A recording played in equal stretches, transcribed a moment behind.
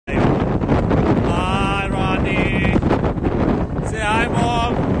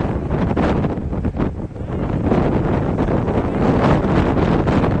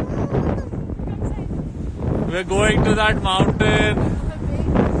We're going to that mountain.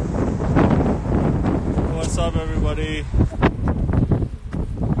 What's up, everybody?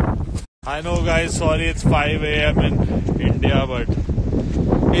 I know, guys, sorry it's 5 a.m. in India, but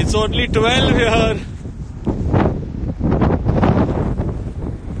it's only 12 here.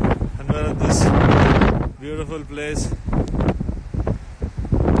 And we're at this beautiful place.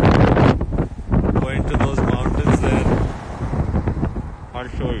 Going to those mountains there. I'll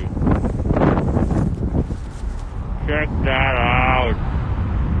show you. Check that out.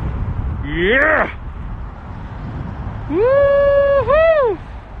 Yeah! Woo-hoo!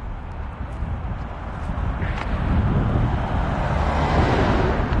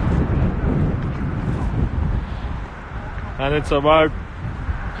 And it's about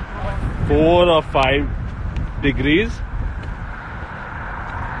 4 or 5 degrees.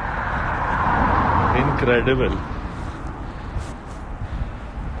 Incredible.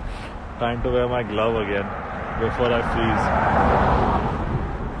 Time to wear my glove again before I freeze.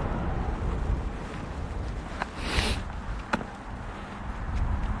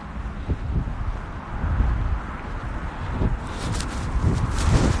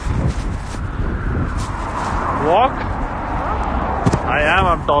 Walk?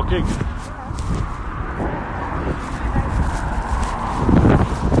 I'm talking.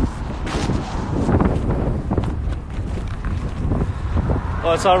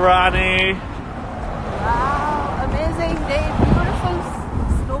 What's up, Rani? Wow, amazing day, beautiful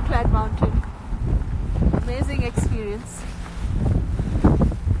snow-clad mountain. Amazing experience.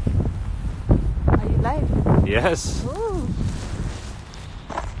 Are you live? Yes. Ooh.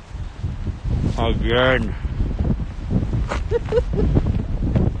 Again.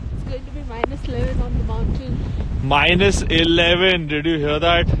 It's going to be minus 11 on the mountain. Minus 11. Did you hear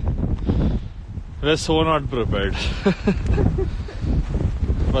that? We're so not prepared.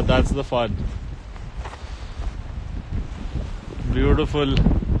 But that's the fun. Beautiful.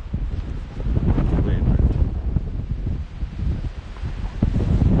 Wait.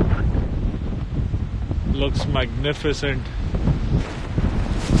 Looks magnificent.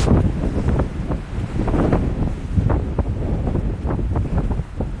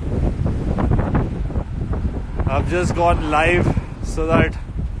 I've just gone live so that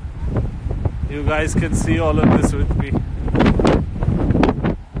you guys can see all of this with me.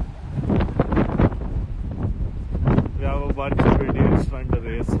 We have a bunch of idiots trying to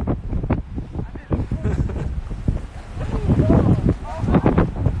race.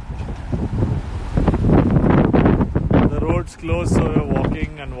 The road's closed, so we're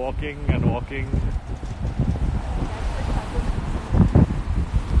walking and walking and walking.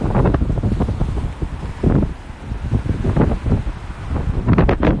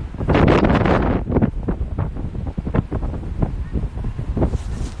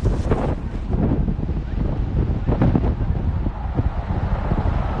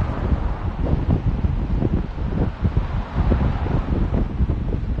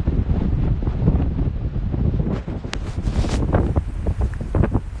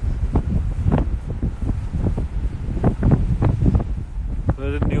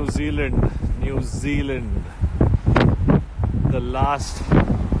 New Zealand, the last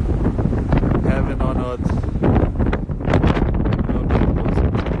heaven on earth.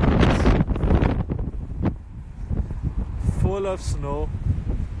 Full of snow.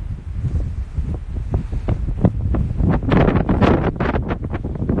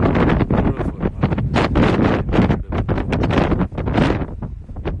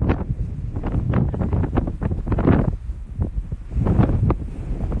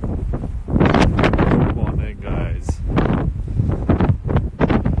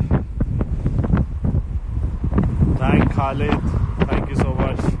 Khalid, thank you so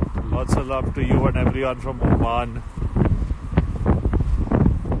much. Lots of love to you and everyone from Oman.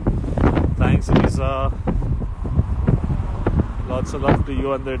 Thanks, Lisa. Lots of love to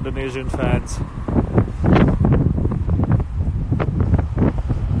you and the Indonesian fans.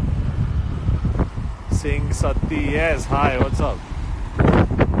 Singh Sati, yes, hi, what's up?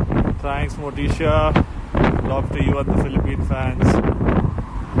 Thanks, Motisha. Love to you and the Philippine fans.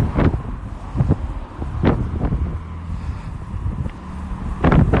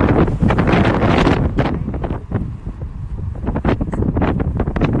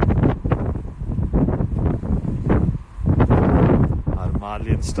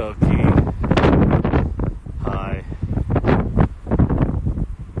 Armaalians, Turkey. Hi.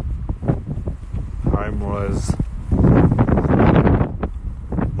 Hi, Moaz.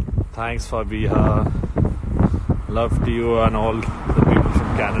 Thanks, Fabiha. Love to you and all the people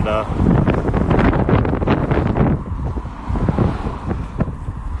from Canada.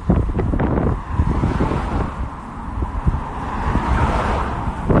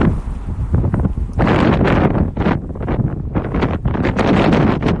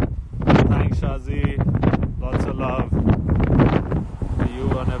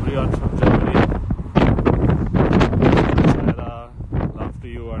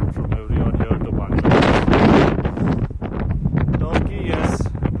 you and from everyone here to Bangladesh. Turkey, yes,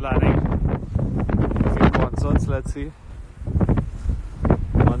 planning a few concerts, let's see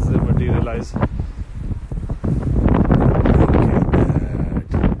once they materialize.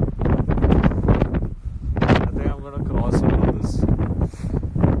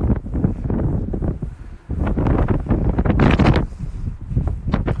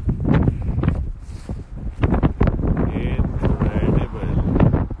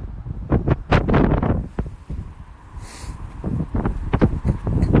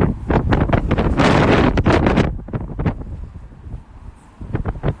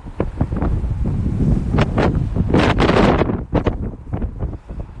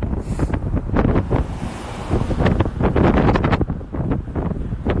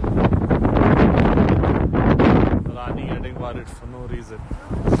 Rani getting worried for no reason.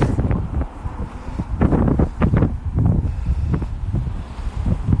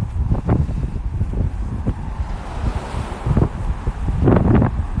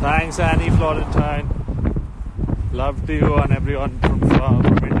 Thanks, Annie Florentine. Love to you and everyone from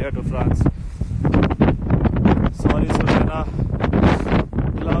India to France. Sorry, Sulena.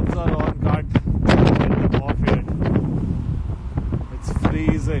 Gloves are on, can't get them off yet. It's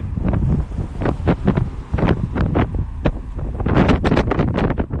freezing.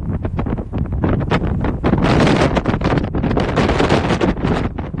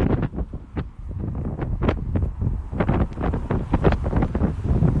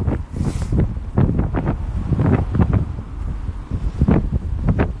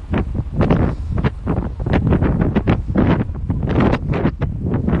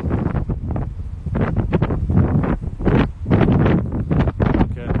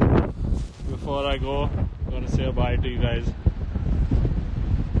 Before I go, I'm going to say bye to you guys.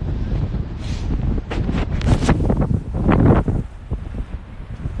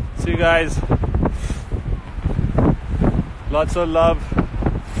 See you guys. Lots of love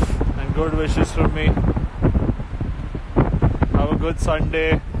and good wishes from me. Have a good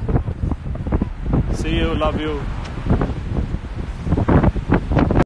Sunday. See you. Love you.